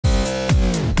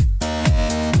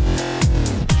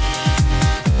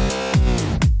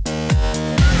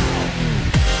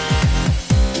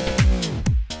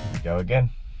again.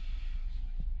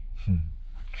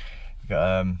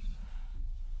 Got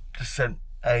just sent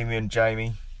Amy and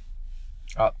Jamie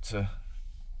up to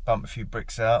bump a few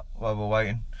bricks out while we're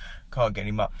waiting. Can't get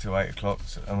any muck till 8 o'clock,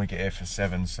 and we get here for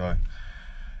 7, so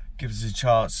gives us a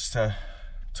chance to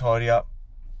tidy up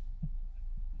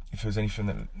if there's anything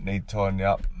that need tidying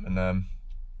up, and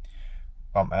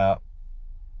bump out.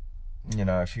 You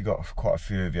know, if you've got quite a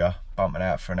few of you bumping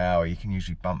out for an hour, you can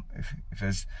usually bump, if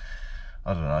there's,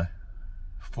 I don't know,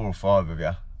 4 or 5 of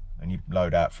you and you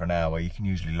load out for an hour, you can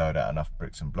usually load out enough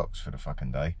bricks and blocks for the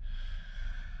fucking day.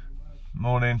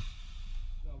 Morning.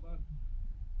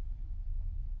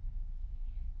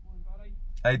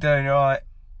 How you doing? You alright?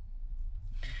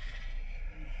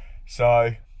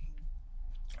 So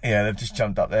yeah, they've just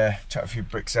jumped up there, chucked a few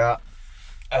bricks out.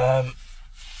 Got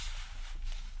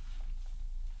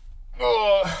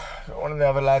one of the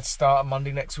other lads starting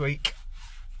Monday next week.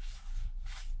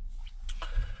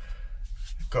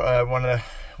 Got one of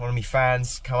my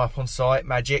fans come up on site,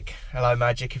 Magic. Hello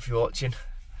Magic, if you're watching.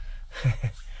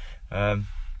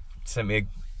 Sent me a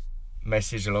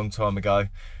message a long time ago,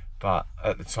 but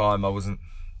at the time I wasn't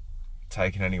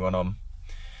taking anyone on.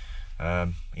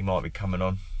 He might be coming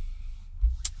on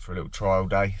for a little trial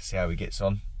day, see how he gets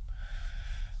on.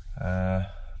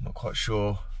 Not quite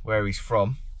sure where he's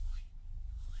from.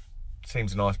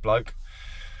 Seems a nice bloke.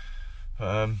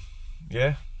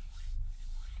 Yeah,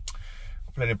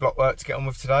 plenty of block work to get on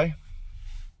with today.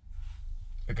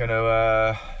 We're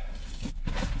gonna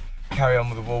carry on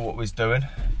with the wall. What we're doing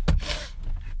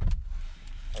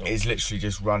is literally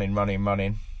just running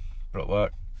block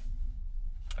work.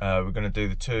 We're gonna do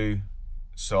the 2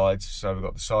 sides, so we've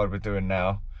got the side we're doing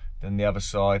now, then the other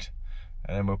side,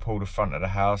 and then we'll pull the front of the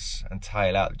house and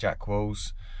tail out the jack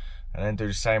walls, and then do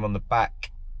the same on the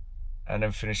back, and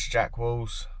then finish the jack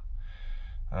walls.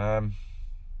 I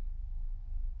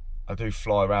do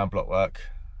fly around block work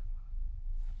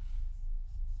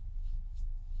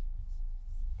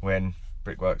when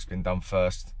brickwork's been done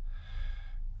first.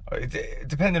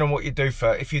 Depending on what you do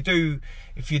first. If you do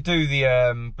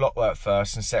the block work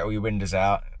first and set all your windows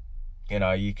out, you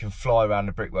know, you can fly around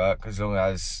the brickwork as long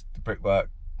as the brickwork,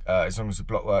 as long as the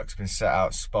block work's been set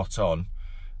out spot on.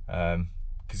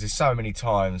 Because there's so many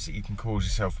times that you can cause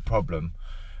yourself a problem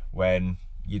when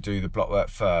you do the block work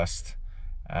first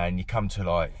and you come to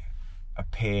like a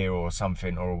pier or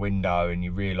something, or a window, and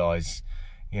you realise,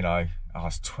 you know, oh,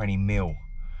 it's 20 mil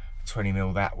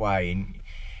that way, and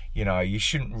you know, you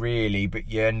shouldn't really,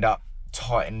 but you end up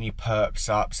tightening your perps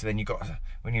up, so then you got,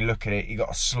 when you look at it, you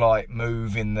got a slight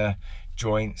move in the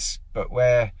joints. But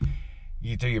where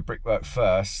you do your brickwork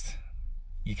first,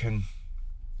 you can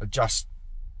adjust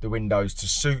the windows to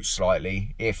suit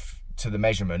slightly, if to the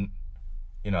measurement,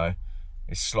 you know,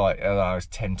 it's slight, I don't know, it's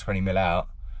 10-20 mil out,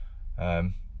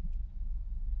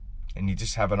 and you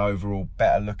just have an overall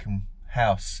better looking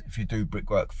house if you do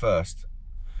brickwork first.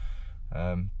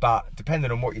 But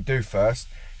depending on what you do first,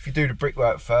 if you do the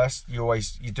brickwork first, you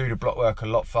do the block work a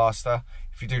lot faster.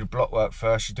 If you do the block work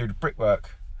first, you do the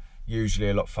brickwork usually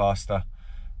a lot faster,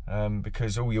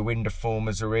 because all your window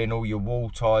formers are in, all your wall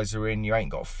ties are in, you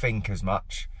ain't got to think as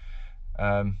much.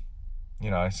 You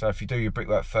know, so if you do your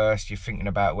brickwork first, you're thinking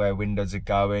about where windows are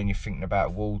going, you're thinking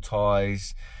about wall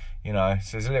ties, you know,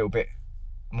 so there's a little bit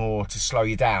more to slow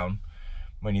you down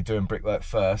when you're doing brickwork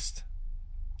first,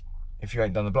 if you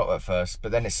ain't done the block work first.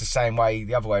 But then it's the same way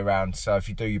the other way around. So if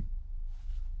you do your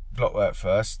block work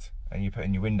first and you put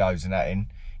in your windows and that in,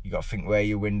 you got to think where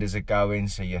your windows are going,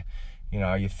 so you're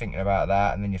thinking about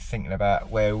that, and then you're thinking about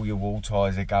where all your wall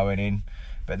ties are going in.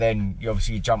 But then you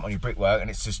obviously jump on your brickwork and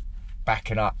it's just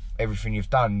backing up everything you've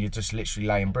done. You're just literally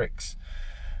laying bricks.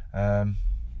 But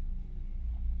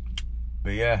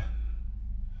yeah,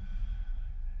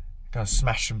 gonna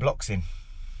smash some blocks in.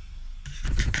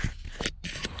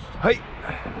 Hey.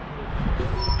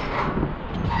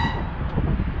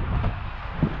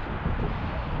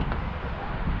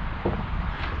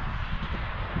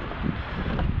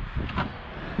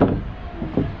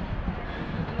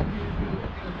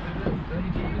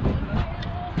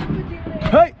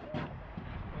 Hey,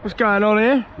 what's going on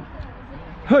here?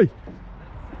 Hey,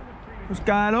 what's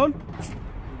going on?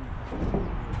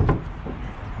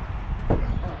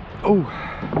 Oh,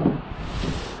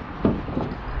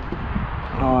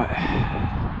 all right.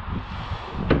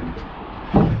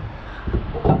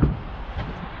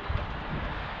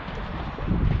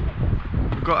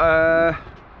 We've got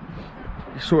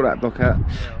you saw that block out.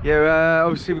 Yeah,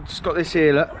 obviously we've just got this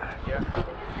here. Look. Yeah.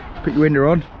 Put your window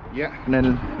on. Yeah. And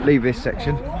then leave this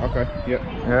section. Okay. Yeah.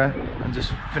 Yeah. And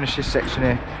just finish this section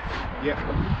here.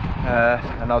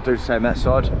 Yeah. And I'll do the same that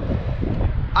side.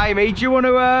 Amy, do you want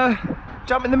to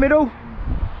jump in the middle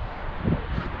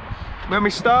when we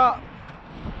start.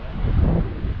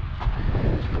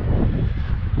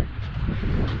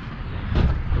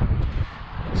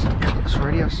 Some cuts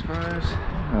ready, I suppose.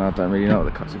 Oh, I don't really know what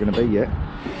the cuts are going to be yet.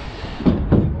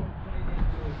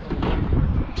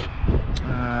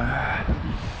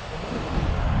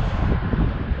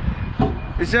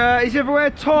 Is everywhere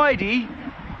tidy?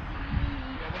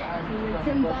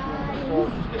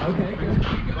 Okay, good.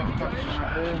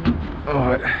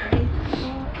 Alright.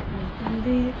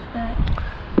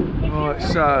 Right,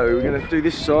 so we're going to do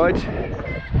this side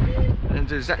and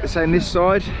do exactly the same this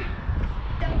side,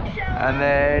 and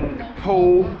then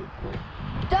pull, and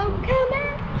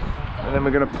then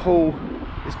we're going to pull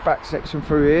this back section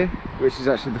through here, which is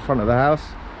actually the front of the house,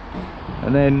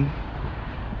 and then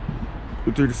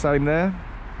we'll do the same there.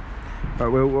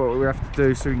 But what we have to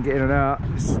do so we can get in and out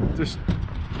is just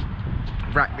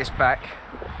rack this back.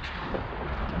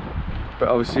 But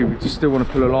obviously we just still want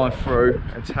to pull a line through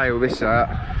and tail this out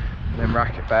and then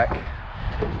rack it back,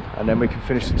 and then we can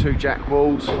finish the 2 jack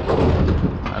walls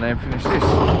and then finish this.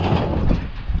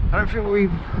 I don't think we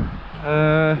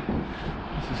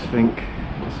let's just think,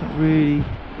 it's not really,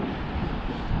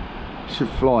 should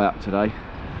fly up today.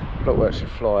 Blockwork should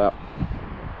fly up.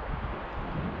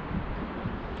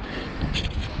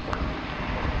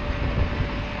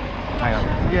 Hang on.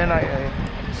 Yeah, no,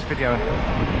 yeah. It's video.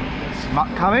 It's muck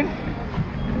coming.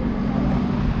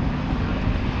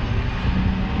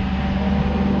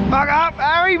 Muck up,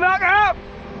 Harry, muck up!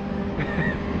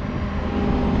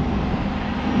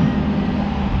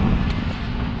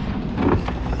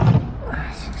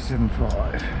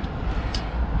 675.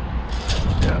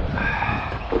 Yeah.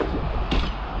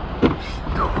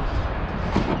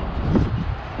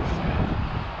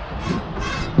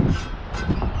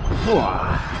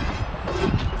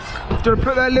 Do you want to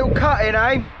put that little cut in,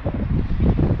 eh?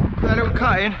 Put that little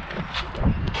cut in.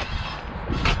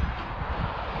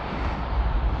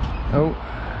 Oh.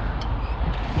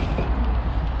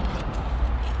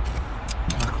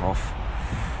 Back off.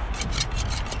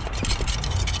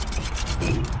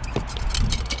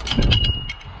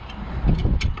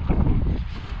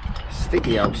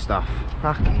 Sticky old stuff.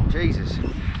 Fucking Jesus.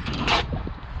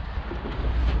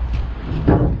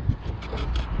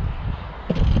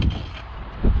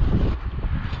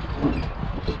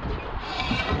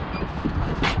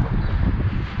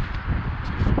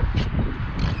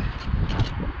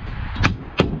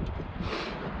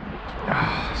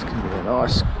 It's going to be a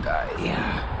nice day.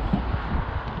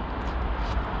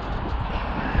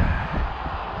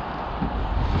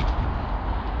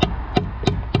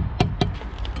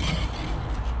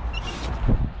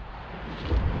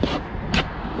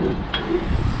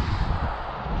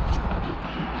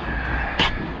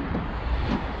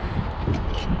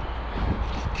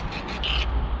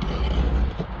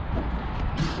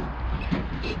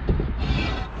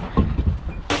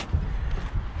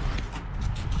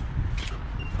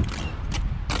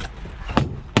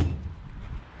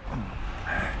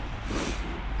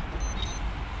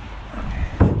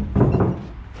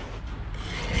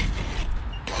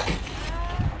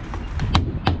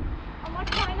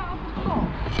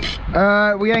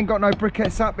 We ain't got no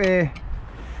briquettes up here.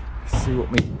 Let's see what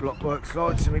my blockwork's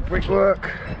like, see my brickwork.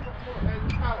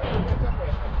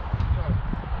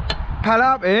 Pallet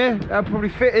up here, that'll probably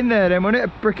fit in there then, won't it, a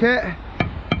briquette?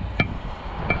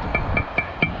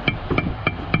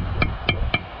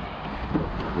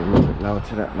 A little bit lower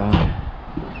to that line.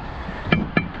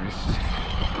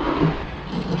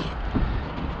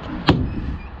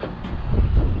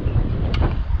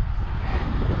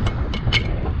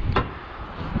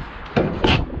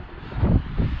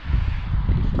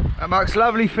 That marks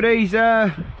lovely for these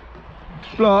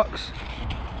blocks,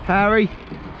 Harry.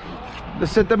 They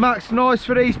said the muck's nice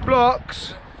for these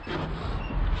blocks.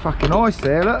 Fucking ice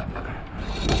there, look.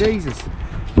 Jesus.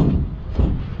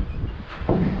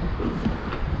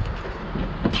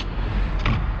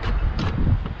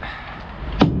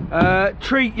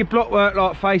 Treat your blockwork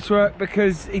like facework,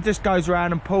 because he just goes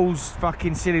around and pulls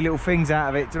fucking silly little things out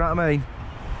of it, do you know what I mean?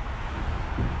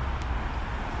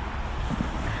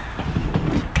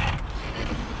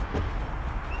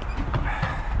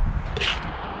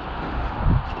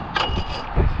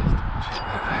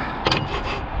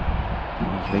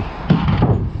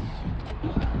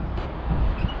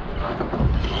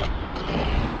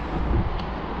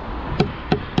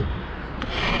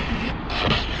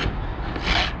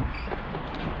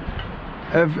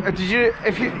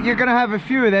 You're going to have a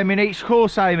few of them in each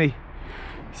course, Amy,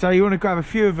 so you want to grab a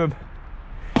few of them.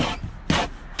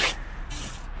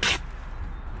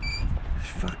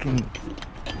 Fucking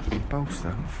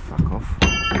bolster, fuck off.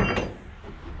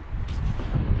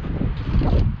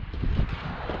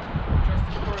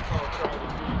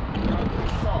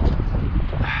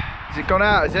 Has it gone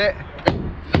out, is it?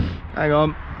 Hang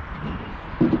on.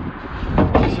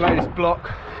 Let's lay this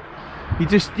block. You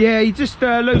just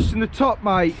loosen the top,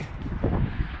 mate.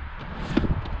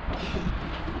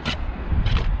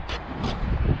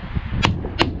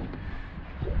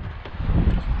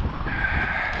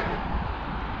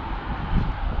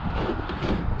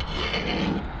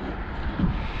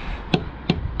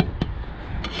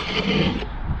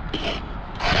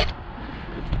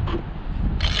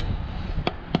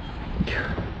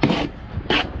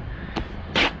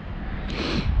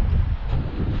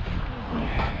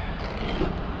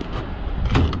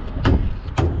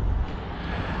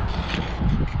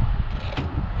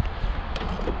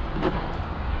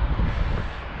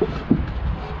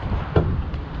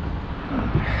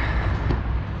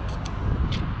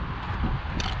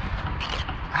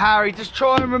 Harry, just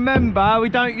try and remember we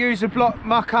don't use the block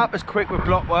muck up as quick with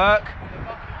block work.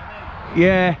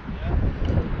 Yeah.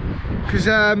 Because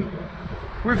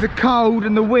with the cold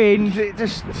and the wind, it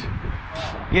just,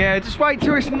 yeah, just wait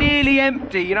till it's nearly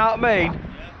empty, you know what I mean?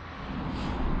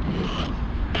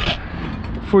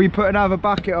 Before you put another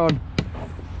bucket on.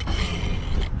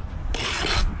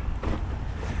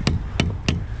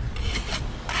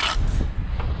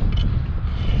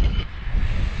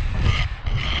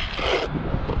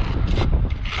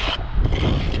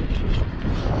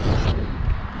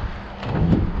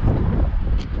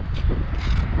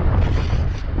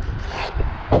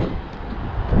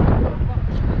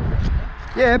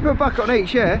 Yeah, put a bucket on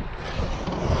each, yeah.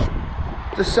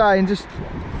 Just saying, just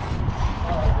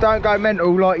don't go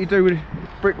mental like you do with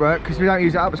brickwork, because we don't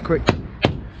use it up as quick.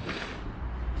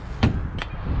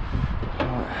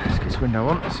 Right, let's get this window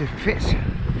on, let's see if it fits.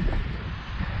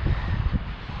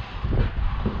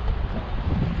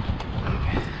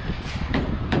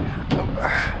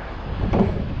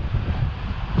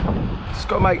 Just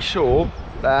got to make sure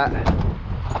that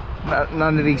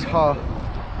none of these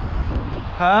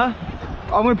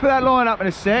I'm going to put that line up in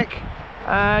a sec,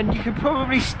 and you can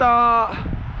probably start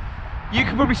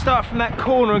from that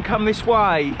corner and come this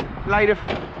way later.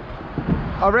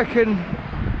 I reckon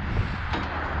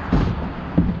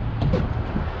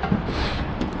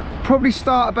probably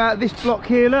start about this block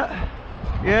here, look,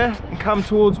 yeah, and come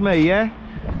towards me, yeah.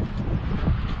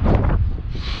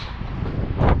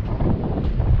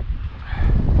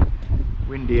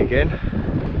 Windy again,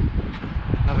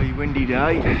 another windy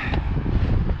day.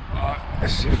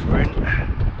 Let's see if we're in.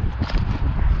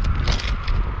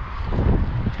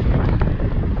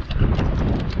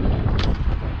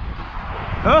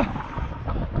 Huh?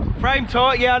 Frame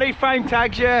tight, yeah, I need frame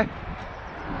tags, yeah.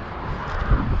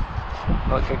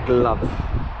 Like a glove.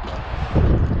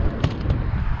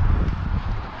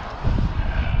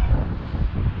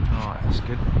 Alright, that's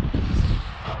good.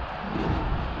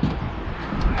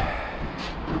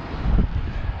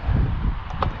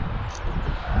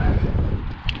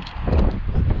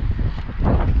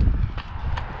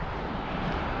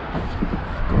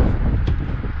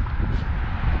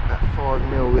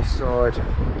 This side. Gym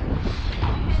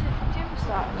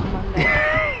start on Monday.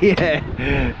 Yeah.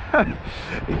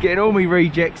 He's getting all me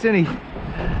rejects, isn't he?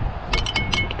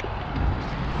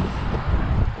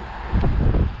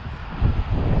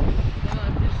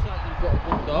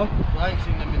 I ain't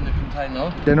seen them in the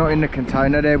container. They're not in the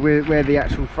container, they're where the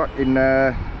actual fucking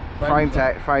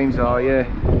frames are, yeah.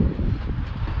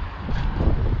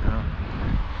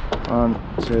 1,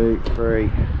 2,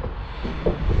 3,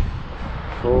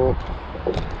 4.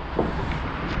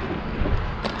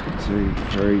 2,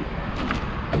 3,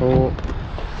 4.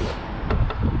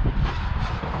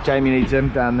 Jamie needs them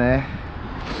down there.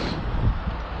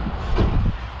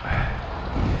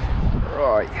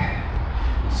 Right.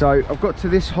 So I've got to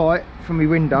this height from my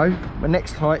window. My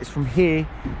next height is from here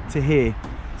to here.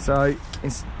 So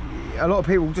it's, a lot of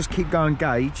people just keep going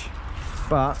gauge,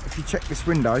 but if you check this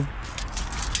window,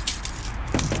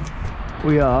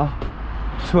 we are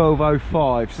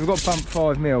 12.05. So we've got to bump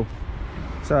 5 mil.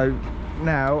 So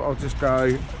now I'll just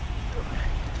go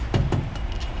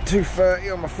 230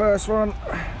 on my first one,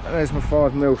 and there's my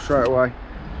 5 mil straight away.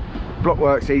 Block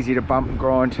work's easy to bump and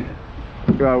grind.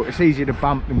 Well, it's easier to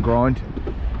bump than grind.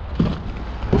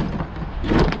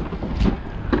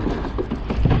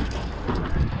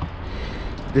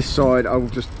 This side I will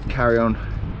just carry on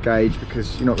gauge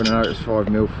because you're not going to notice 5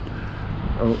 mil.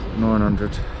 Oh,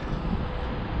 900.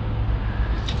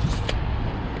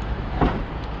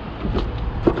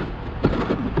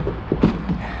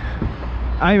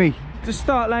 Amy, just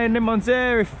start laying them ones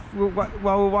there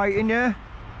while we're waiting, yeah?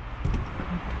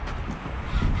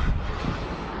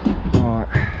 Alright,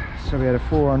 so we had a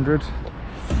 400.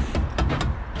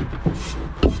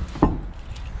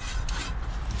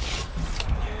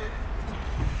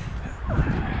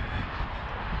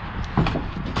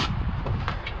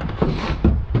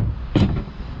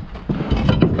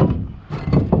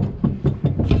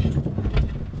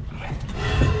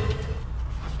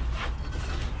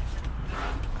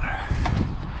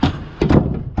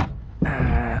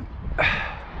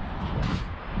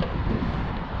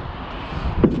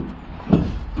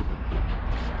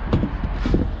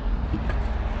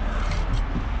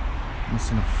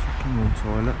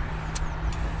 a look.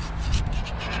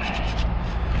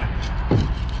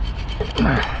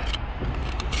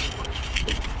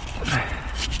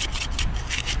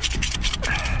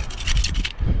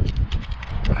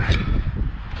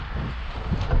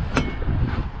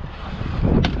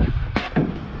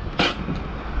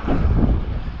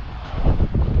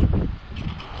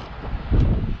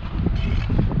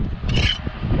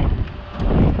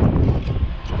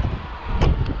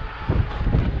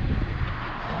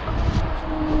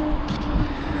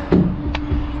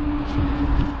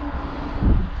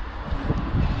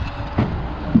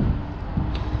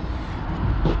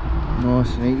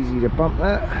 Nice and easy to bump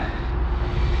that.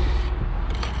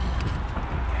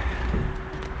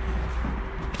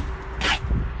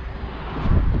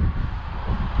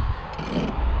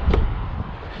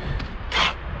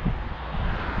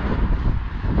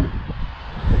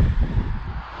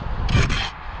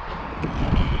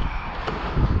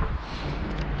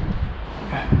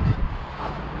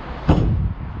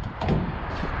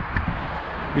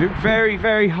 You look very,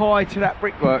 very high to that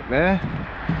brickwork there.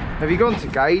 Have you gone to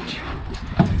gauge?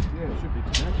 Yeah, it should be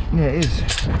today. Yeah, it is.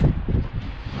 It's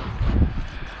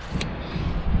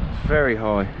very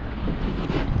high.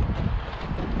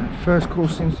 That first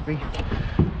course seems to be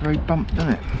very bumped,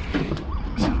 doesn't it?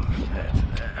 So, there to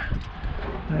there.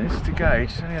 There's to gauge,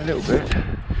 it's only a little bit.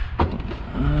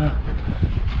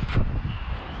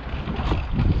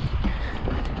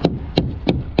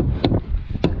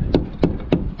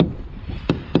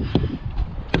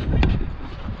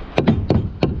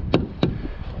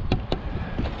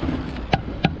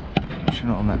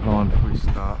 Not on that line before we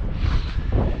start.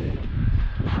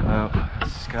 Well,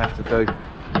 that's just gonna have to do.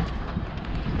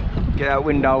 Get that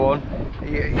window on.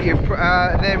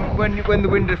 Then when the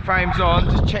window frame's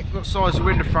on, just check what size the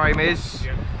window frame is,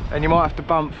 and you might have to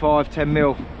bump 5-10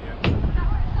 mil.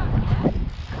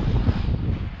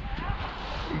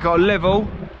 You got a level.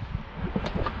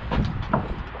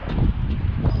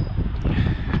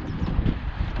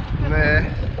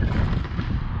 There.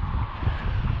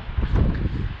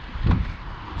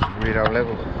 Weird old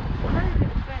level.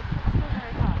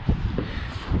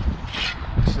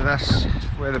 So that's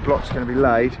where the block's going to be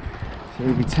laid. So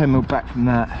you'll be 10 mil back from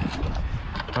that.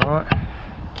 Alright?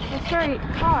 It's very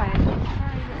high, it's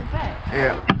very little bit.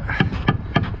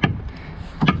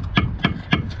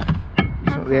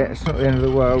 Yeah. It's not the end of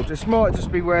the world. This might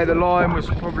just be where the line was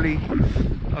probably,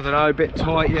 I don't know, a bit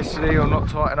tight yesterday or not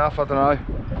tight enough, I don't know.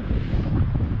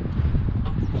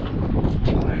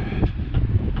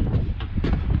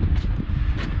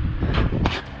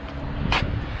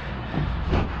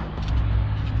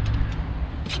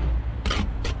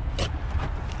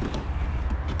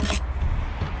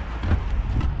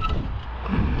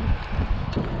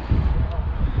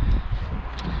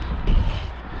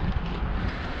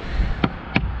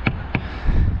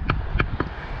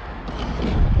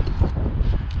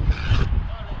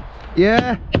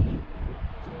 Yeah.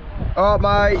 Oh,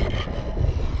 mate.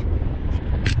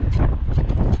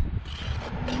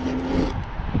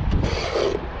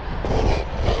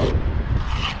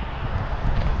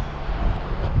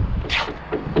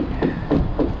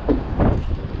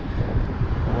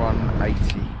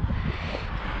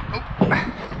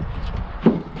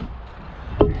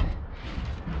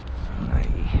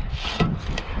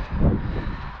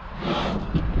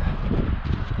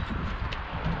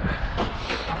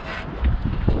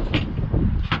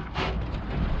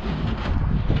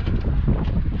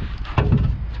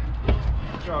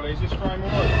 Charlie, is this frame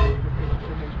alright?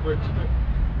 Bricks a bit.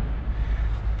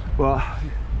 What?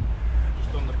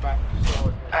 Just on the back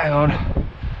side. Hang on.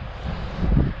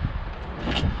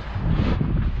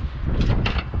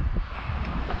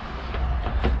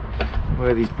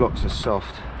 Where these blocks are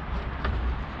soft.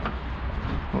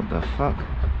 What the fuck?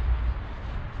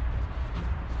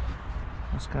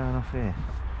 What's going off here?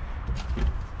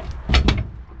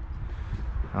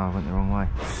 Oh, I went the wrong way.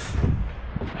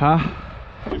 Huh?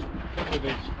 Just with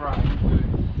this frame, we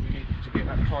need to get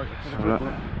that tighter to the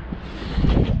brickwork.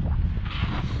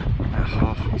 That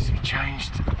half needs to be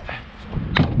changed.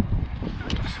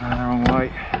 It's going the wrong way.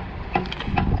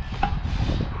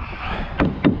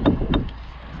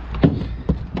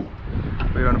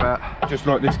 What are you on about? Just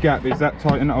like this gap, is that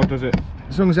tight enough or does it?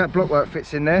 As long as that blockwork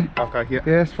fits in there. Okay, yeah.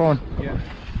 Yeah, it's fine. Yeah.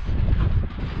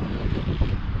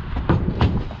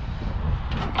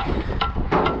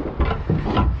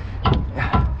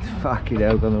 Fucking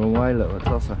hell, gone the wrong way, look, what a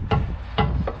tosser.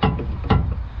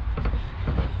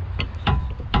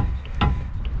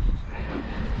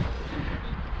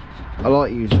 I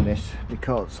like using this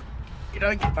because you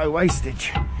don't get no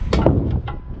wastage.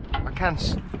 I can,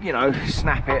 you know,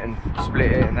 snap it and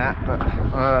split it and that,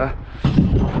 but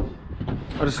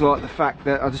I just like the fact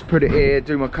that I just put it here,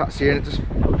 do my cuts here, and it just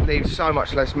leaves so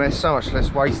much less mess, so much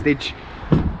less wastage.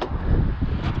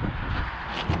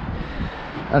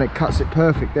 And it cuts it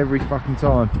perfect every fucking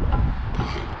time.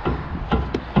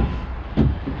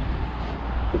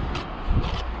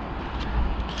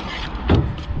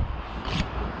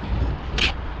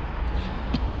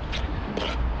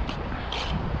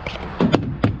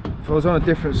 If I was on a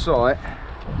different site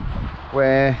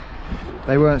where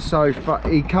they weren't so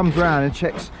he comes round and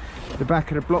checks the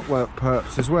back of the blockwork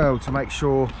perps as well to make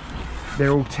sure they're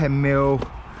all 10mm,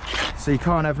 so you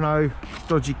can't have no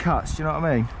dodgy cuts, do you know what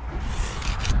I mean?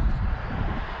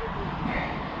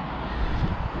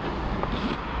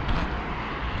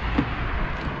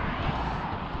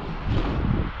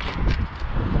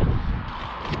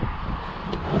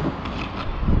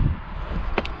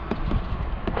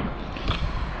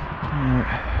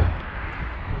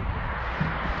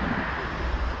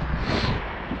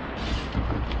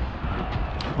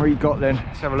 What you got then?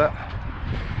 Let's have a look.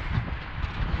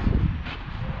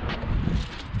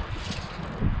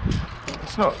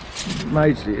 It's not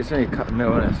majorly, it's only a couple of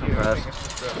mil, isn't it?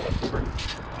 It's not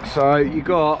bad. So you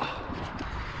got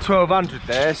 1200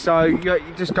 there, so you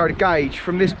just go to gauge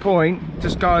from this point.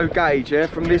 Just go gauge, yeah,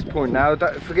 from this point now.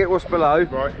 Don't forget what's below,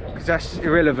 right? Because that's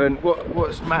irrelevant.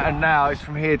 What's mattered now is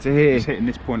from here to here. It's hitting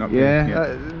this point up here.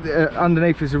 Yeah.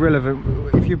 Underneath is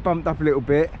irrelevant. If you bumped up a little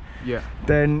bit, yeah,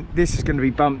 then this is going to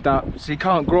be bumped up, so you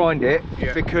can't grind it,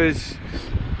 because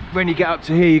when you get up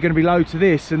to here you're going to be low to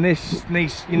this, and this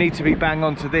needs, you need to be bang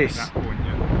on to this. That point,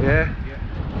 yeah.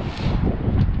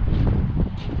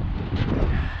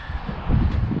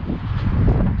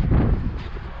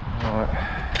 Right.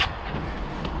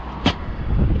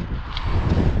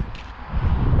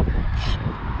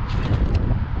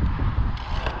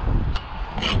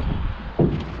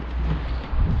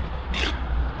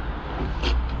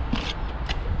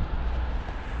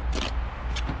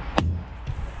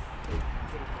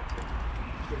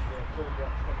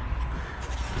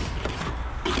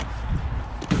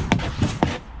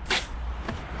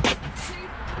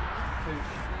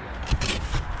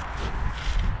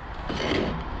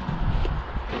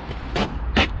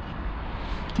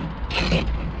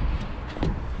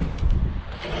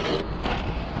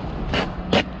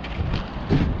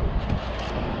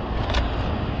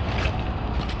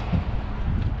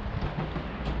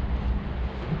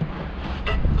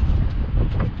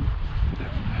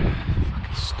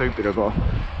 Stupid, I've got to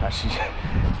actually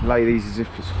lay these as if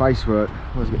it's face work.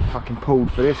 I was get fucking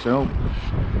pulled for this and all.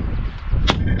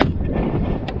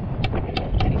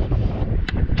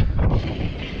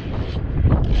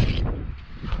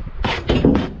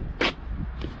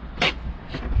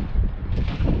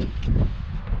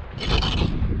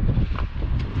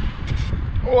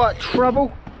 Alright,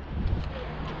 trouble?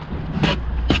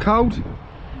 Cold?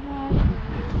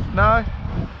 No?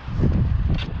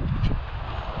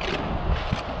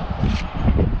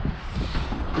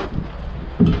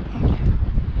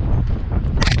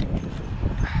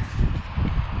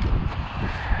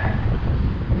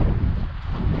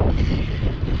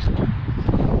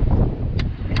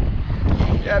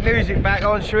 Music back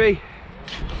on, shall we?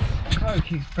 Oh,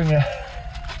 keeps bringing,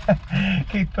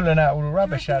 keep pulling out all the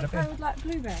rubbish out of it. Would like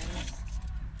blueberries.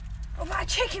 What about a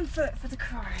chicken foot for the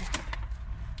crow?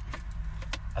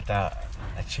 I doubt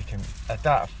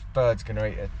a bird's gonna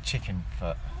eat a chicken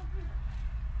foot.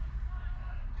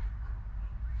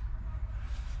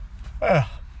 Well,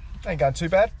 ain't going too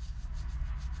bad.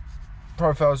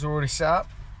 Profile's already set up.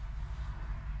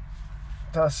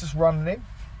 That's just running in.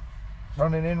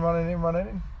 Running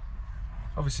in.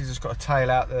 Obviously just got to tail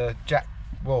out the jack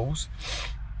walls.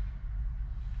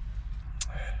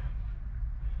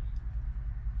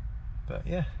 But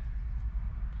yeah,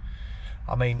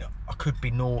 I mean, I could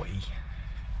be naughty.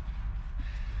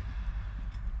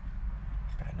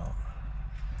 Better not.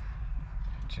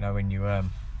 Do you know when you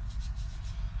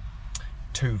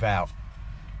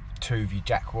tuve your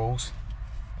jack walls,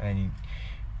 and then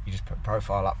you just put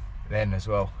profile up then as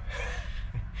well?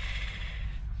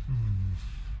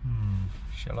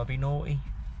 Shall I be naughty?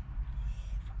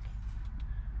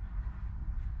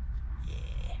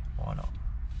 Yeah, why not?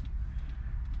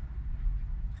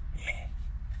 Yeah.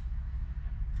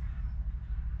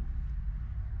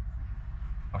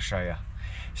 I'll show you.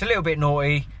 It's a little bit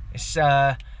naughty. It's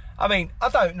I mean, I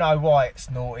don't know why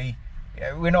it's naughty.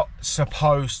 We're not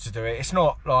supposed to do it. It's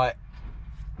not like,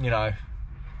 you know,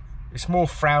 it's more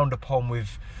frowned upon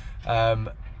with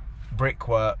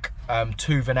brickwork,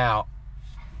 tuving out.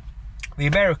 The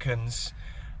Americans,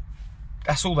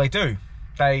 that's all they do.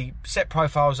 They set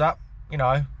profiles up, you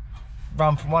know,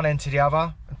 run from one end to the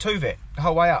other and tuve it the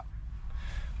whole way up.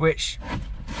 Which,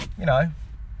 you know,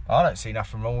 I don't see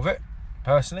nothing wrong with it,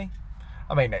 personally.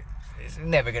 I mean, it's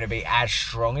never going to be as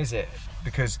strong, is it?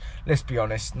 Because, let's be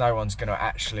honest, no one's going to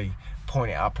actually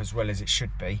point it up as well as it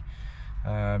should be.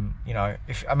 You know,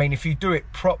 if you do it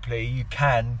properly, you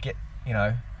can get, you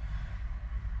know,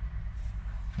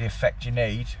 the effect you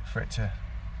need for it to,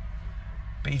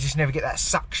 but you just never get that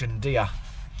suction, do you?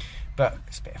 But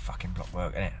it's a bit of fucking block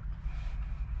work, isn't it?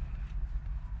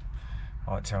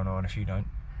 I won't tell no one if you don't.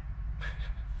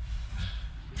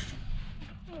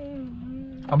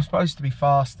 I'm supposed to be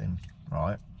fasting,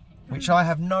 right? Which I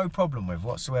have no problem with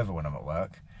whatsoever when I'm at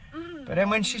work. But then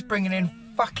when she's bringing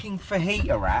in fucking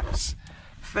fajita wraps,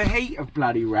 fajita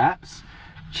bloody wraps,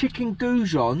 chicken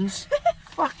goujons,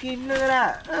 fucking look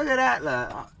at that,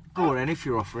 look. Go on then, if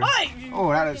you're offering. Oh,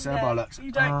 that looks so bollocks.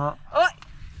 You don't.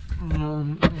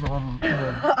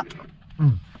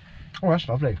 Oh, that's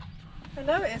lovely. I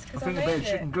know it is because I think a made bit of it.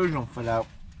 chicken goujon fell out.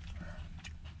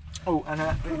 Oh, and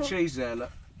a bit of cheese there,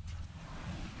 look.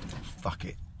 Fuck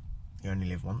it. You only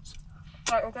live once.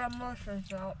 Right, we'll get mushrooms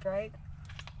now, break.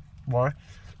 Why?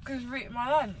 Because we've eaten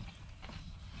my lunch.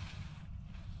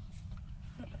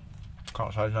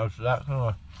 Can't say no to that, can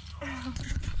I?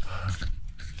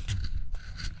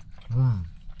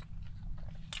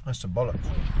 That's some bollocks.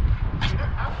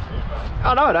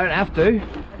 Oh no, I don't have to.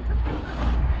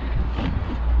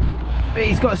 But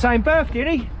he's got the same birthday,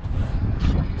 hasn't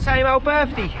he? Same old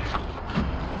birthday.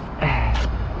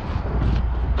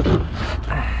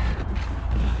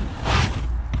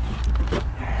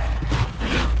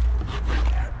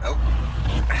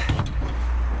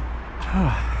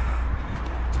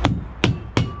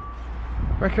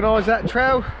 Recognise that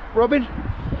trail, Robin?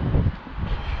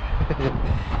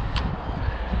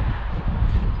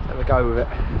 Have a go with it,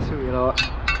 see what you like.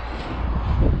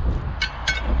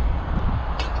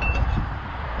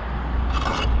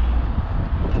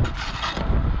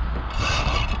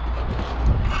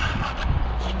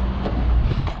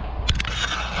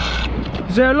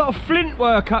 Is there a lot of flint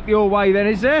work up your way then,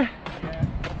 is there?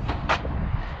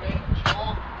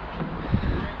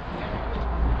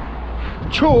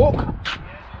 Chalk?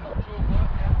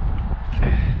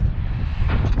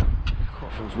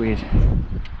 Quite feels weird.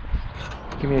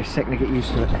 Give me a second to get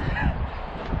used to it.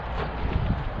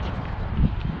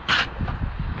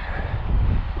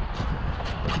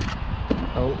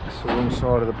 Oh, it's the wrong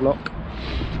side of the block.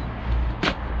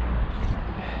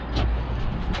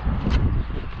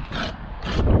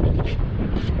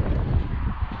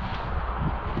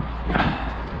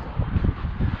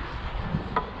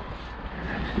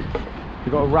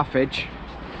 You've got a rough edge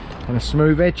and a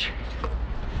smooth edge,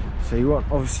 so you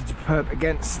want obviously to perp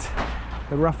against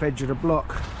the rough edge of the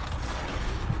block.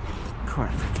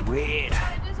 Quite freaking weird.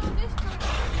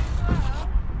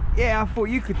 Yeah, I thought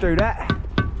you could do that.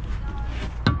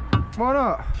 Why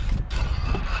not?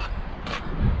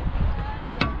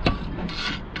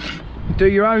 Do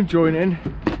your own joining.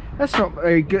 That's not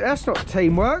very good. That's not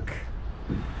teamwork.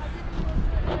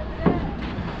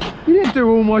 You didn't do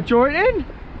all my jointing.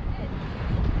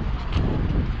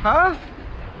 Huh?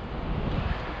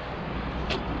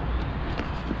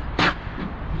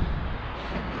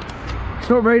 It's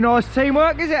not very nice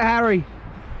teamwork, is it, Harry?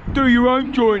 Do your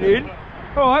own jointing.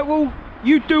 Alright, well,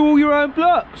 you do all your own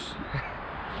blocks.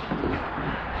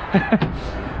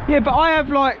 Yeah, but I have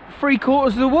like 3/4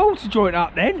 of the wall to joint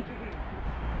up then.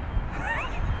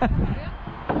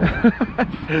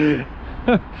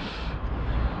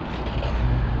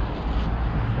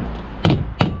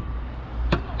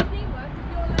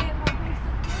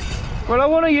 Well, I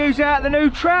want to use out the new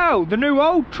trowel, the new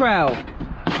old trowel.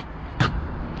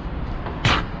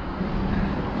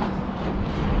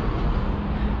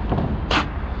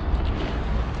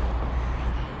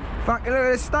 Fucking look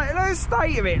at the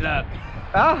state of it, look.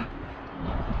 Huh?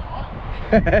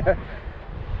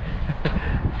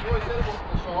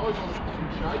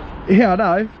 Yeah, I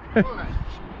know.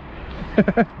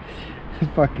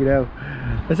 Fucking hell.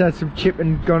 Let's had some chip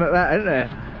and gone at that, hasn't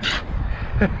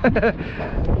there?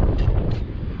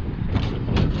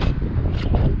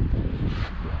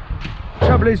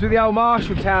 Trouble is with the old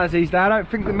Marshall towns these days, I don't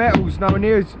think the metal's nowhere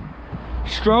near as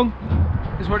strong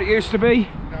as what it used to be.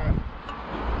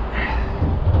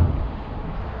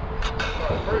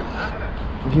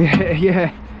 Yeah,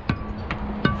 yeah.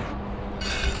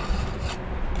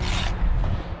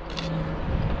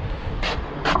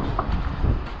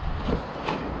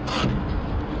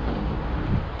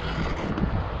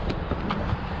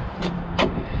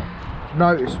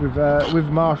 Notice with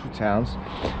Marshall towns,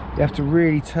 you have to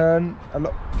really turn a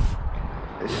lot.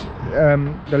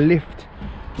 The lift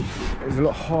is a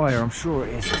lot higher, I'm sure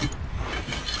it is.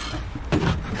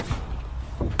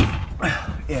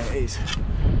 Yeah, it is.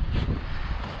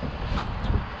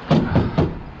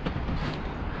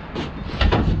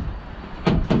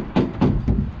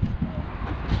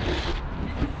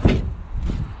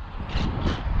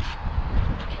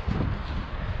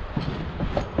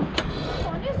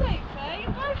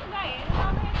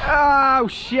 Oh,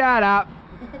 shut up.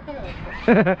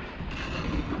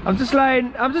 I'm just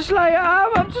laying. I'm just laying.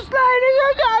 Come on,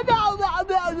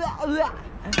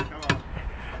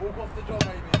 walk off the job,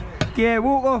 Amy. Yeah,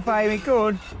 walk off, Amy. Go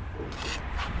on.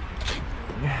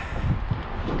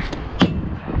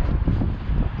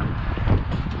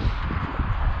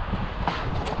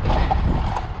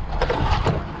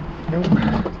 Nope.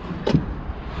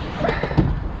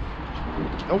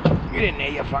 Nope. Get in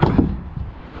there, you fucker.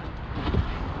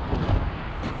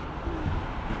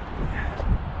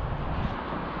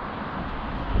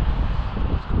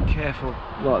 Careful,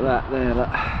 like that, there,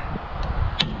 that.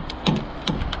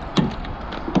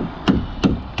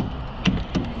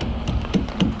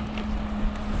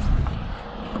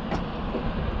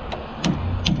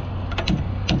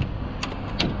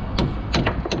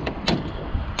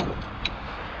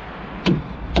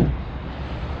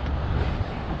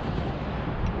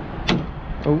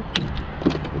 Oh, a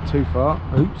bit too far,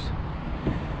 oops.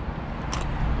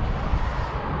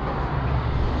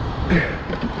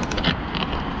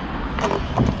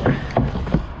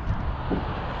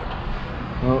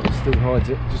 Well, it still hides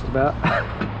it, just about.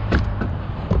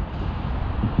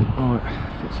 Alright,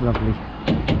 it's lovely.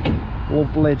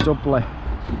 Wobbly dobbly.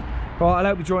 Right, I'll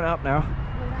help you join it up now.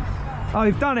 Oh,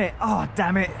 you've done it! Oh,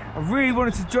 damn it! I really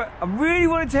wanted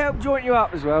to help joint you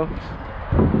up as well.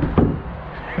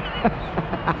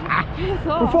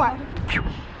 Right.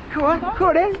 Come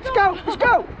on then, let's go, let's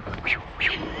go!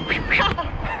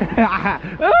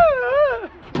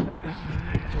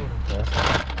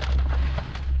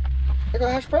 They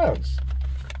got hash browns.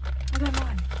 I don't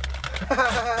mind.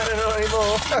 Not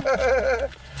anymore.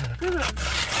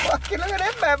 Fucking look at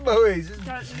them bad boys.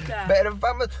 Don't do that. Better than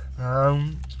fun.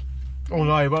 Oh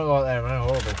no, you won't like them. They're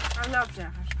horrible. I love their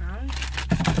hash browns.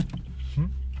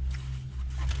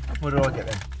 Where do I get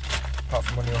them? Apart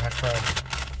from one of your hash browns.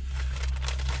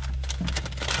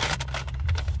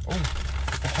 Oh,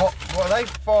 hot. What are they?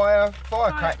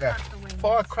 Firecracker.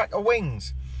 Firecracker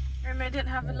wings. Remember, I didn't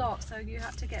have a lot, so you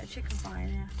had to get a chicken fry in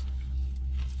here.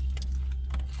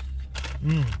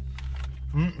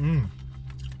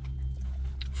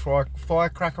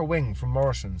 Firecracker wing from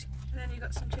Morrison's. And then you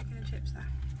got some chicken and chips there.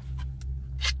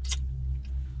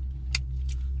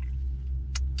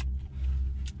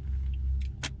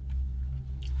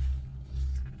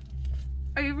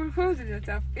 Are you recording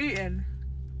yourself eating?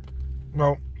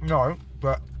 Well, no,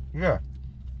 but yeah.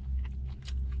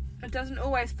 It doesn't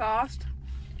always fast.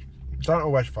 Don't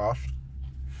always fast.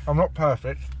 I'm not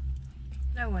perfect.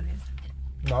 No one is.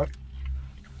 No.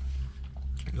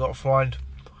 You got to find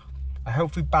a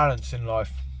healthy balance in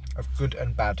life of good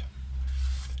and bad.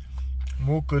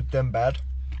 More good than bad.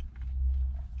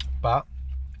 But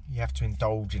you have to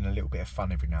indulge in a little bit of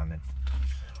fun every now and then.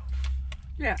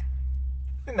 Yeah.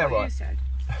 Isn't that what right? You said.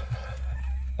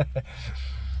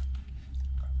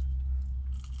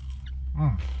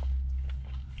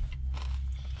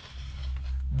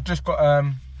 We've just got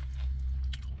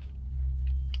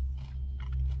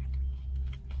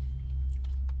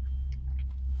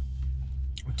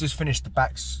we've just finished the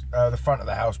the front of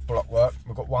the house block work.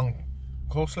 We've got one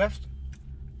course left.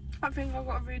 I think I've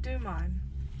got to redo mine.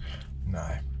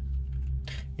 No.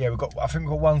 Yeah, I think we've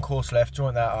got one course left.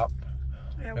 Join that up.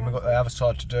 Yeah, Then we've got the other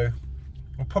side to do.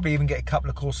 We'll probably even get a couple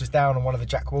of courses down on one of the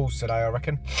jack walls today, I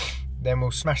reckon. Then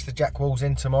we'll smash the jack walls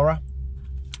in tomorrow.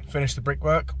 Finish the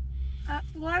brickwork.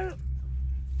 Well,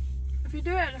 if you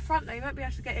do it at the front though, you won't be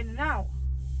able to get in and out.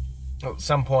 At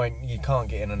some point, you can't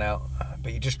get in and out,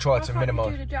 but you just try to minimise.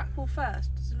 Why can't you do the jack wall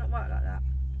first? Does it not work like that?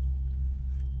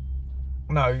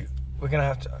 No, we're gonna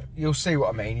have to. You'll see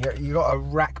what I mean. You got to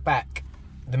rack back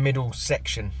the middle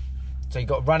section. So you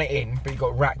got to run it in, but you got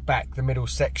to rack back the middle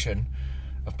section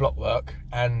of block work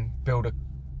and build a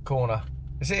corner.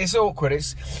 It's awkward.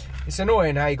 It's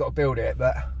annoying how you got to build it,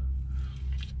 but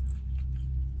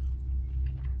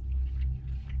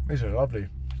these are lovely.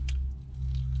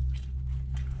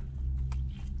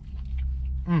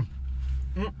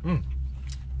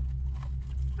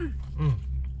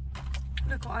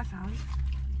 Look what I found.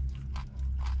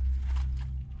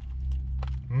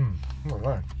 Look at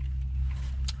that.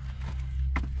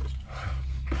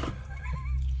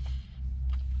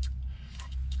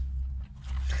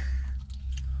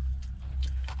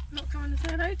 Not coming to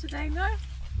say hello today, no?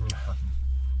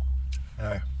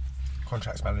 No.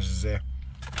 Contracts manager's here.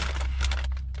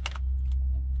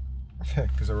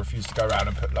 because I refused to go around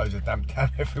and put loads of damp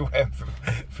down everywhere and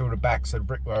fill the backs of the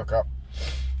brickwork up.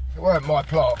 It weren't my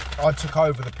plot. I took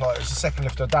over the plot. It was the second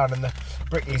lift I'd done, and the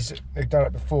brickies who'd done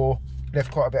it before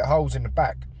left quite a bit of holes in the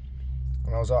back.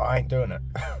 And I was like, I ain't doing it.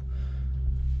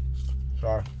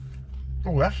 So,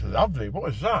 oh, that's lovely. What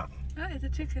is that? That is a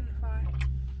chicken fry.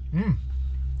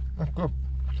 That's good.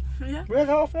 Yeah. We had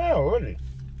half an hour already.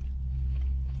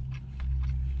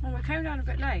 Well, we came down a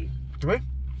bit late. Do we? I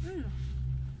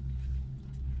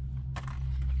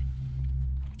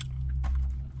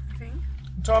think.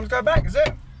 Time to go back, is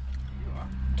it?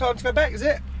 Time to go back, is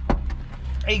it?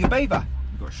 Eager beaver.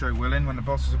 You've got to show Will in when the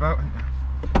boss is about, haven't you?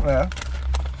 Yeah.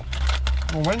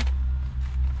 Come on, win.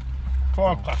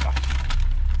 Firecracker.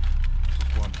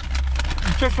 Just one.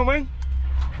 You chicken wing?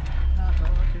 No, it's all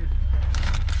right, cheers.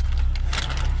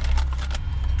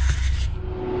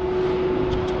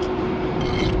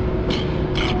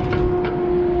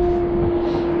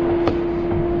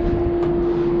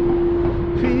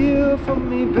 Feel for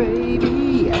me, baby.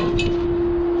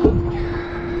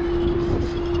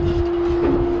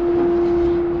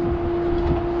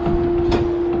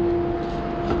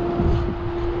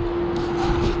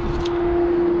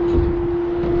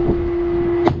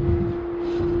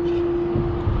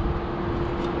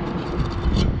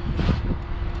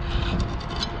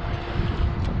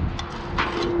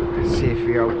 See if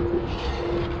you'll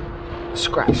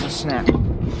scratch and snap.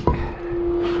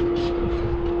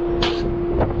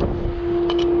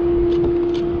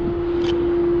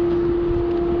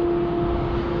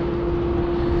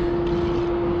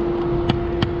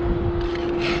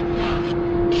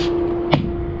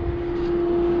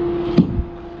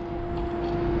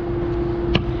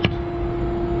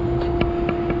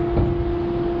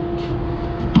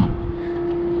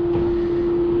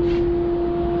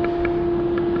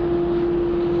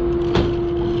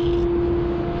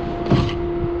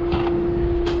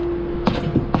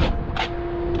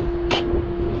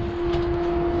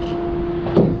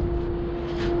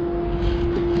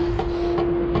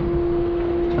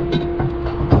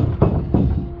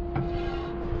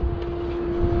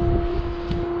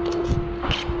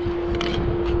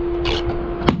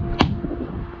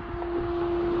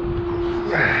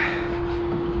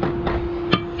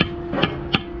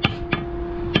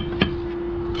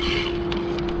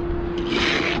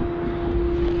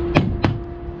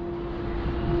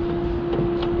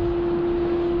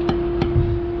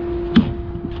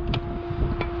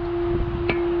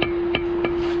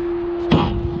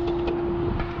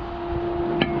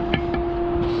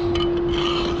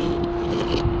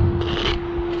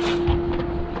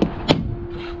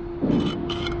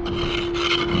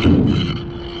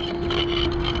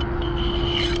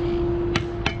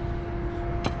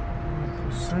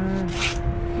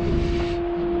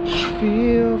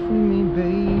 Feel for me,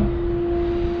 babe.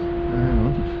 Hang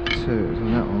on, two is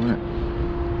on that one, isn't it?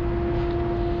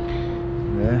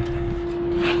 There.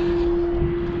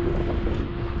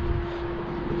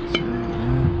 So,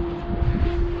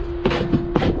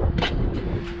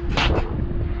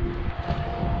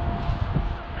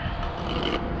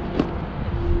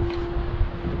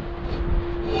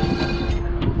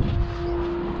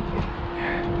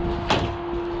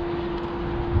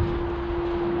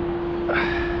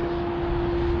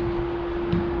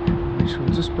 this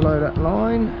one just below that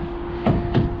line.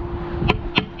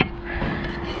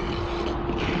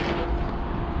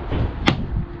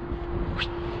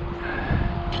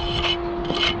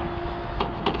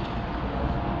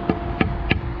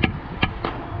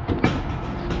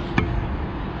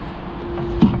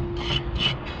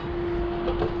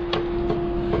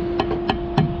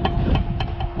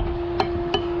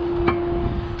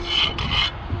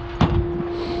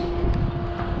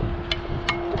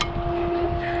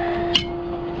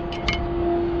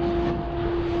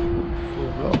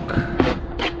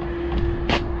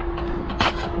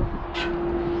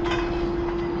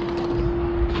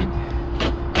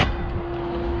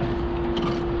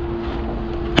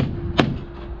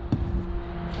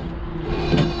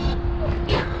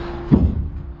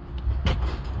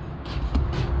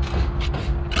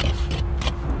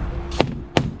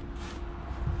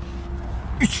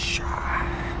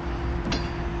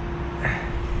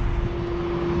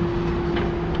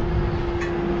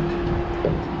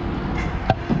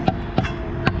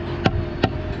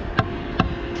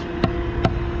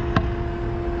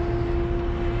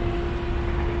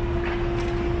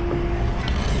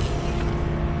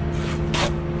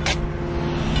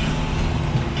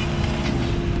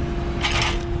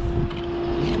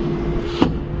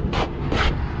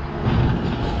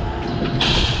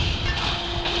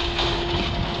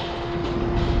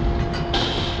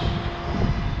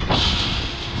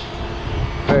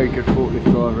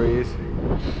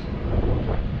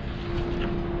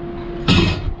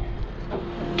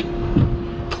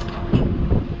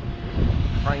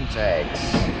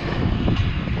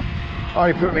 I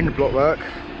only put them in the block work.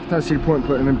 Don't see the point in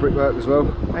putting them in brickwork as well.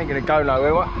 Ain't gonna go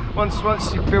nowhere. Once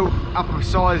you've built up a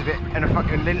size of it and a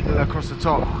fucking lintel across the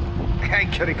top, it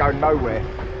ain't gonna go nowhere.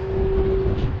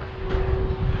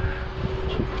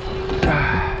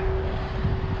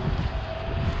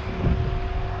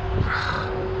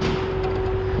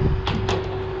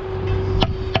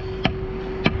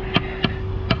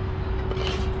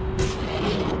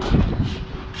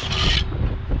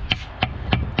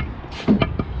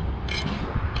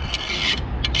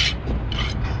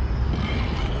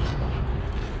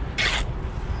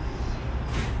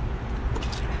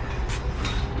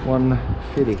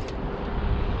 $150.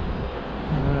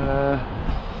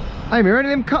 Amy, are any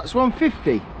of them cuts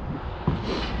 150?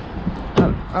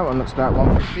 Oh, that one looks about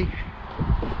 150.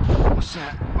 What's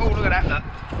that? Oh, look at that,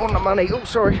 look. On the money. Oh,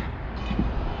 sorry.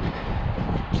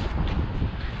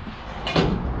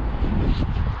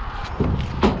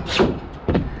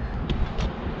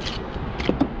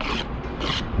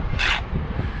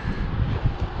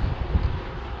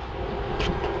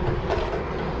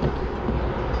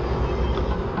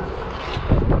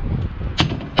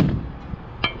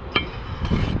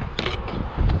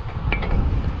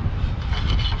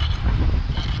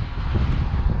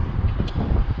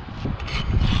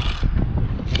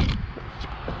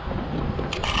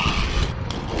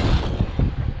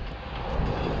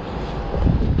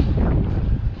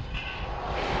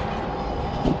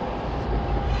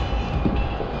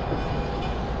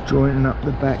 Joining up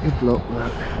the back of block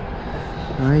work,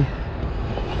 okay?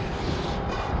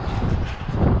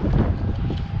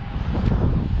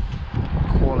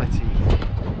 Quality.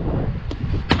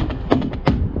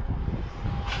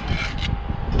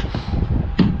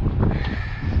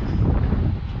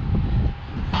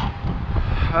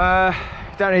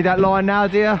 Don't need that line now,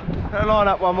 do you? Line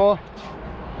up one more.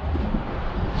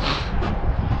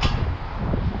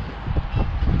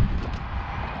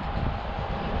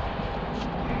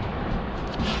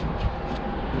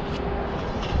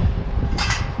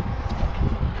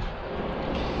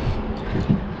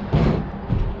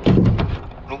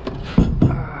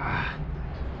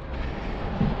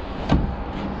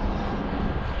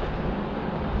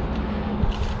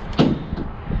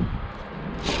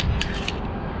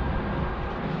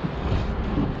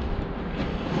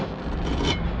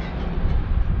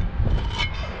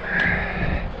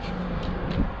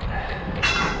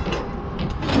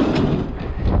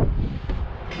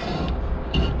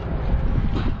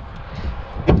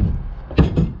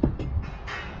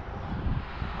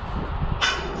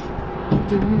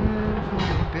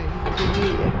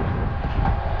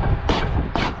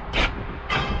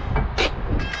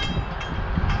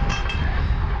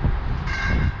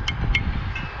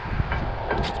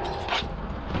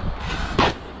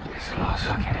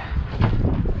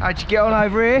 How'd you get on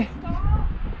over here?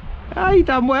 Oh, you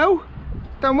done well.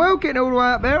 Done well getting all the way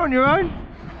up there on your own.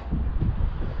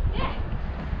 Yeah,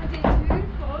 I did 2,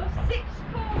 4, 6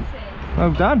 courses.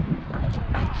 Well done.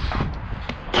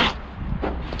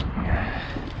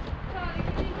 Charlie,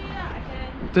 can you do that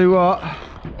again? Do what?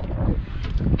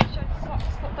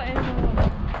 Stop that in the water.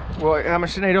 What? How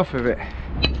much do you need off of it?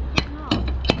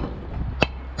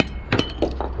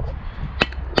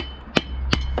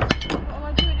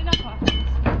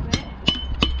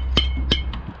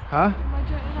 Huh? Am I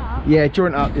jointing up? Yeah,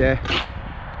 joint up, yeah.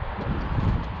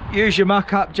 Use your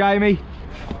muck up, Jamie.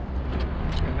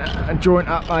 And joint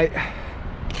up, mate.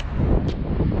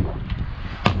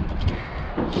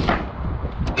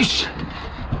 Ish.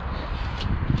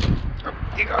 Up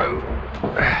you go.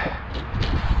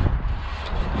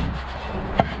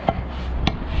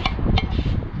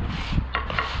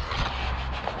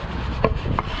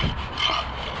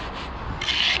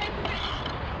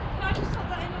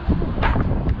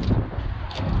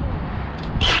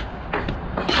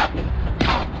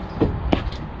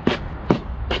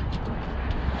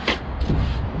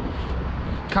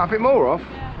 Cut a bit more off?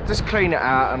 Yeah. Just clean it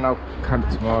out and I'll cut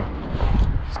it tomorrow.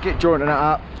 Just get jointing it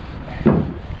up.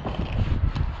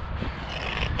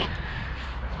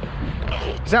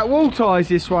 Is that wall ties,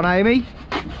 this one, Amy?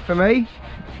 For me?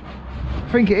 I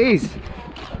think it is. Do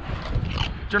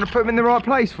you want to put them in the right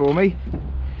place for me?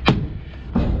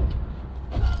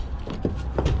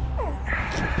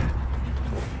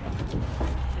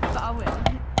 But I will.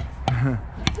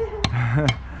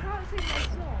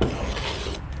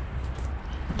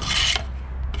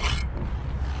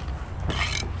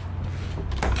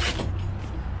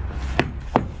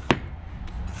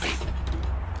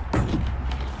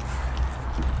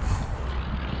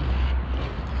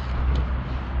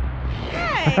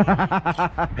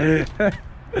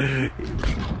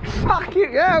 Fuck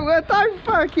it, yeah, well, don't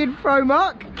fucking throw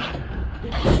muck.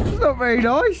 It's not very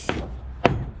nice.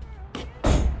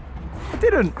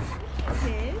 didn't. You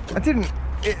did. I didn't.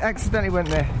 It accidentally went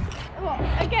there. What?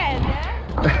 Again,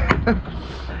 yeah?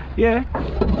 Yeah.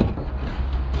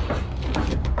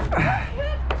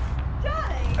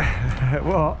 Charlie?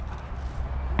 What?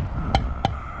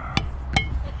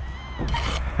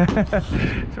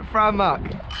 It's a fry muck.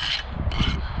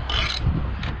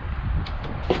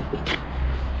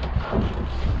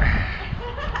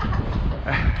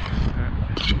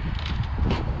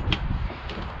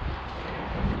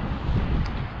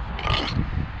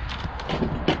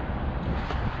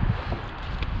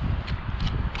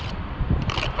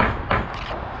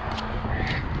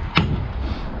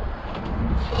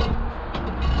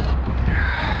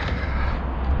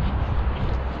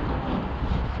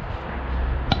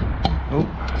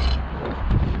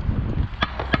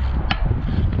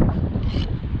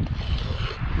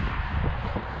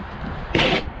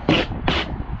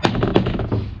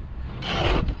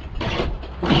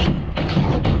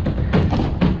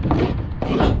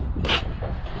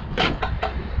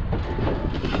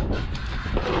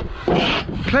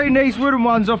 Clean these wooden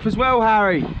ones off as well,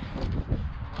 Harry,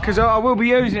 because I will be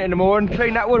using it in the morning.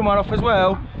 Clean that wooden one off as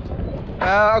well.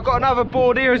 I've got another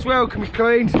board here as well, can be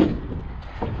cleaned.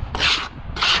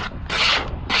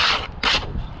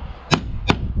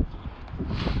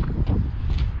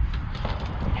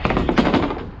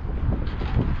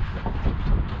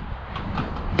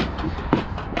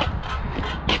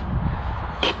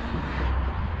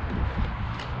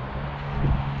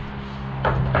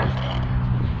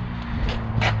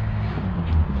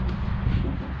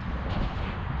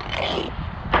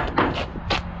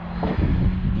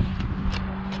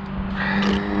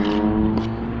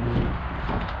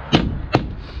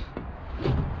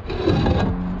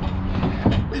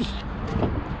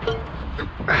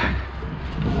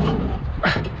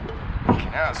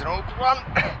 That's an awkward one.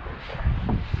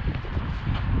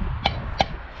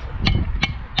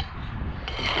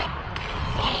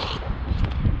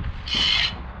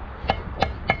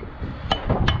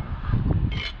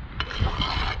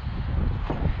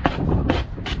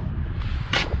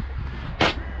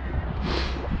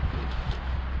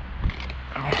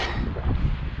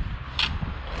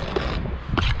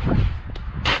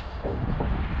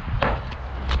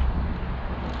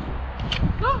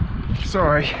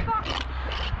 Sorry.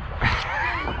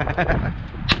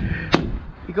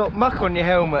 You got muck on your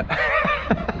helmet.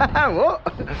 What?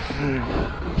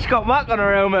 She's got muck on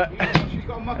her helmet. She's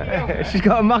got a mucky helmet. She's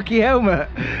got a mucky helmet.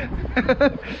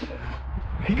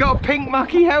 You got a pink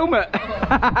mucky helmet.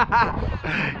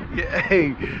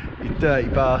 You dirty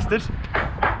bastard.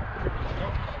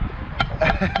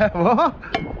 What?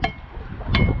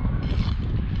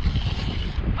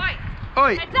 Oi!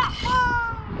 Oi! Heads up! Whoa!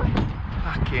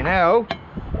 Fucking hell.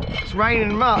 It's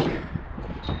raining muck.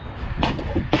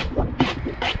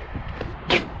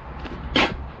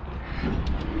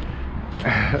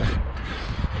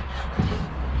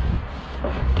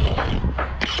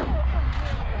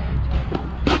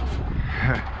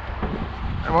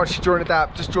 And once you join it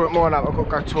up, just join it mine up. I've got to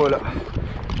go to the toilet.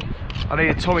 I need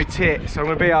a Tommy tit, so I'm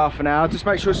going to be half an hour. Just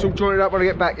make sure it's all jointed up when I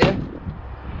get back, yeah?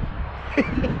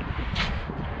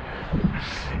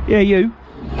 Yeah, you.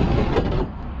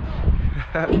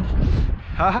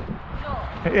 Huh?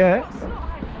 Yeah.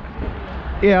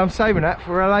 Yeah, I'm saving that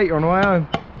for later on the way home.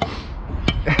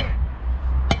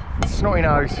 Snotty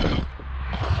nose.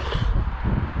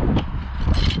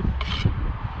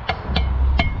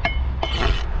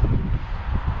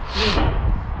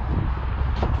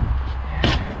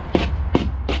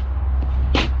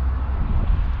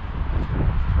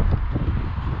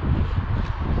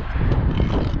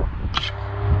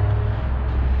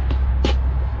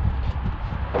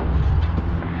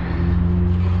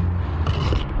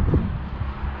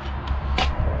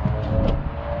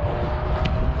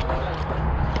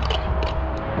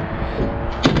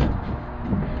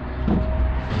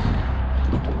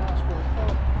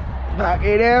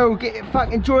 Fucking hell, get it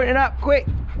fucking jointed up quick.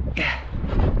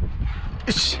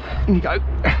 In you go.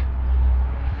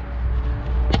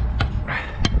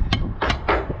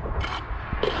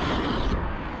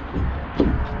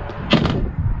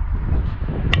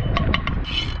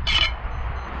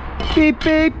 Beep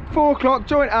beep, 4 o'clock,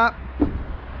 joint up.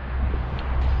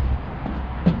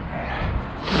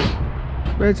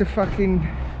 Where's the fucking...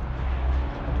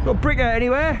 Got a brick out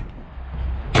anywhere?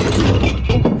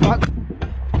 Oh, fuck.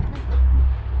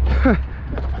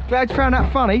 Glad you found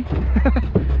that funny.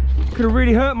 Could have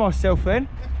really hurt myself then.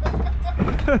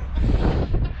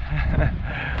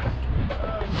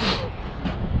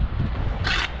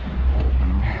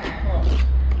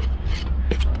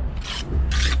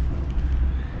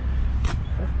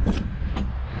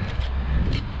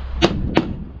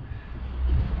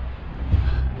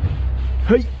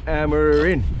 And we're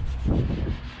in.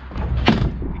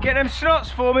 You get them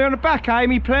snots for me on the back,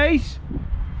 Amy, please.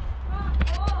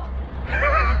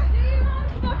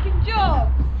 Fucking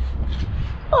job.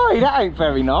 Oh, that ain't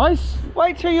very nice.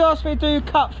 Wait till you ask me to do a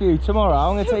cut for you tomorrow.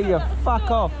 I'm going to tell you to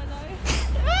fuck off.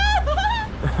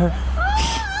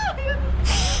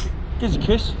 Gives a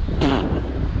kiss.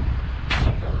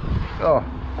 Oh.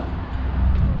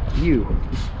 You.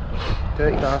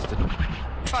 Dirty bastard.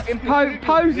 Fucking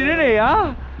posing, isn't he,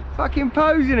 huh? Fucking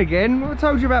posing again. What I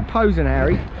told you about posing,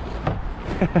 Harry?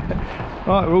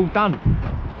 Right, we're all done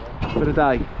for the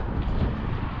day.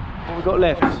 What we got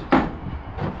left?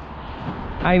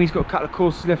 Amy's got a couple of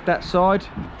courses left that side.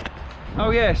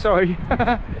 Oh yeah, sorry.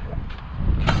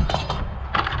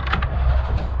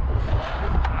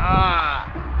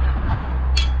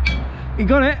 You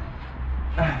got it?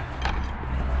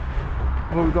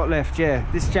 What we got left? Yeah,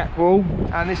 this jack wall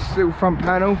and this little front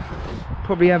panel.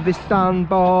 Probably have this done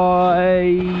by,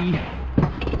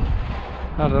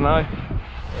 I don't know.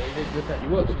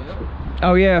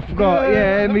 Oh yeah, I forgot.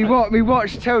 Yeah, me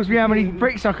watch tells me how many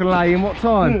bricks I can lay in what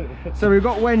time. So we've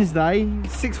got Wednesday,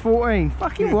 6:14.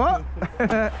 Fucking what?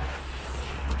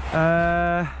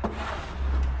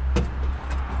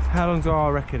 How long do I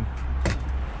reckon?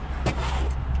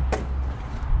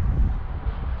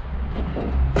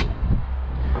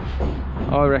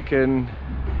 I reckon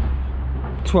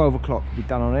 12 o'clock will be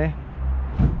done on here.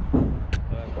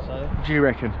 What do you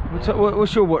reckon?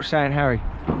 What's your watch saying, Harry?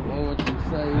 What would you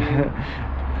say?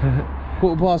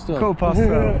 12:15.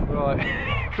 12:15, right.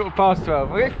 12:15.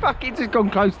 Well, it's fucking just gone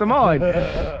close to mine.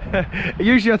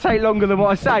 Usually I take longer than what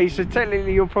I say, so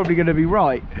technically you're probably going to be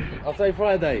right. I'll say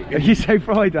Friday. You say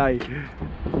Friday.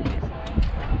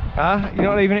 Huh? You're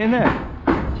not leaving it in there?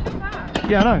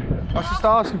 Yeah, I know. I was just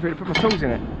asking for you to put my tools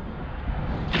in it.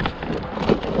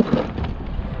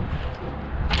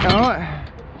 Alright.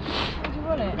 Do you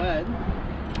want it?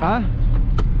 Huh?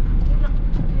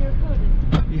 You recording?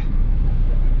 Yeah.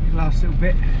 Last little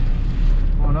bit.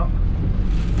 Why not?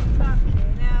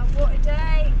 Fucking hell, what a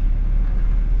day.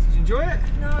 Did you enjoy it?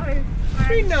 No.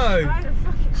 We know. I had a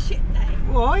fucking shit day.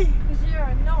 Why? Because you're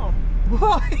a knob.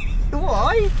 Why?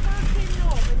 Why? Fucking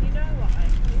knob, and you know why.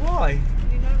 Why?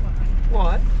 You know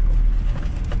why. Why?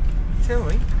 Tell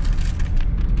me.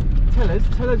 Tell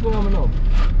us why I'm a knob.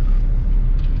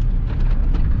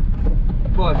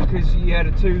 Why? Because you had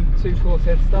a two course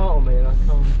head start on me and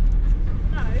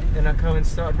I come and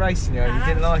started racing you and you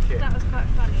didn't like it. That was quite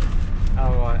funny.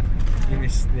 Oh right. You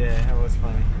missed, yeah, that was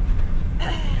funny.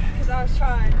 Because I was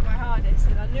trying my hardest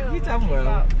and I knew I You was done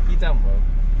well. You done well.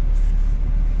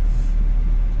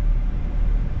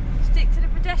 Stick to the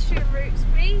pedestrian routes,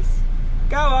 please.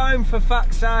 Go home for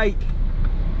fuck's sake.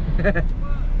 Charlie,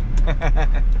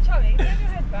 turn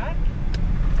your head back.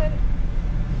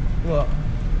 What?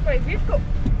 Wait, you've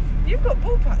got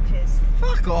ball patches.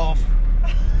 Fuck off.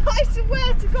 I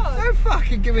swear to God. Don't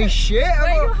fucking give me shit.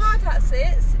 Where your hard hat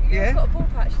sits, you've got a ball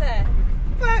patch there.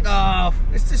 Fuck off.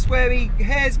 It's just where my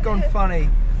hair's gone funny.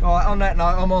 Right, on that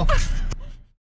note, I'm off.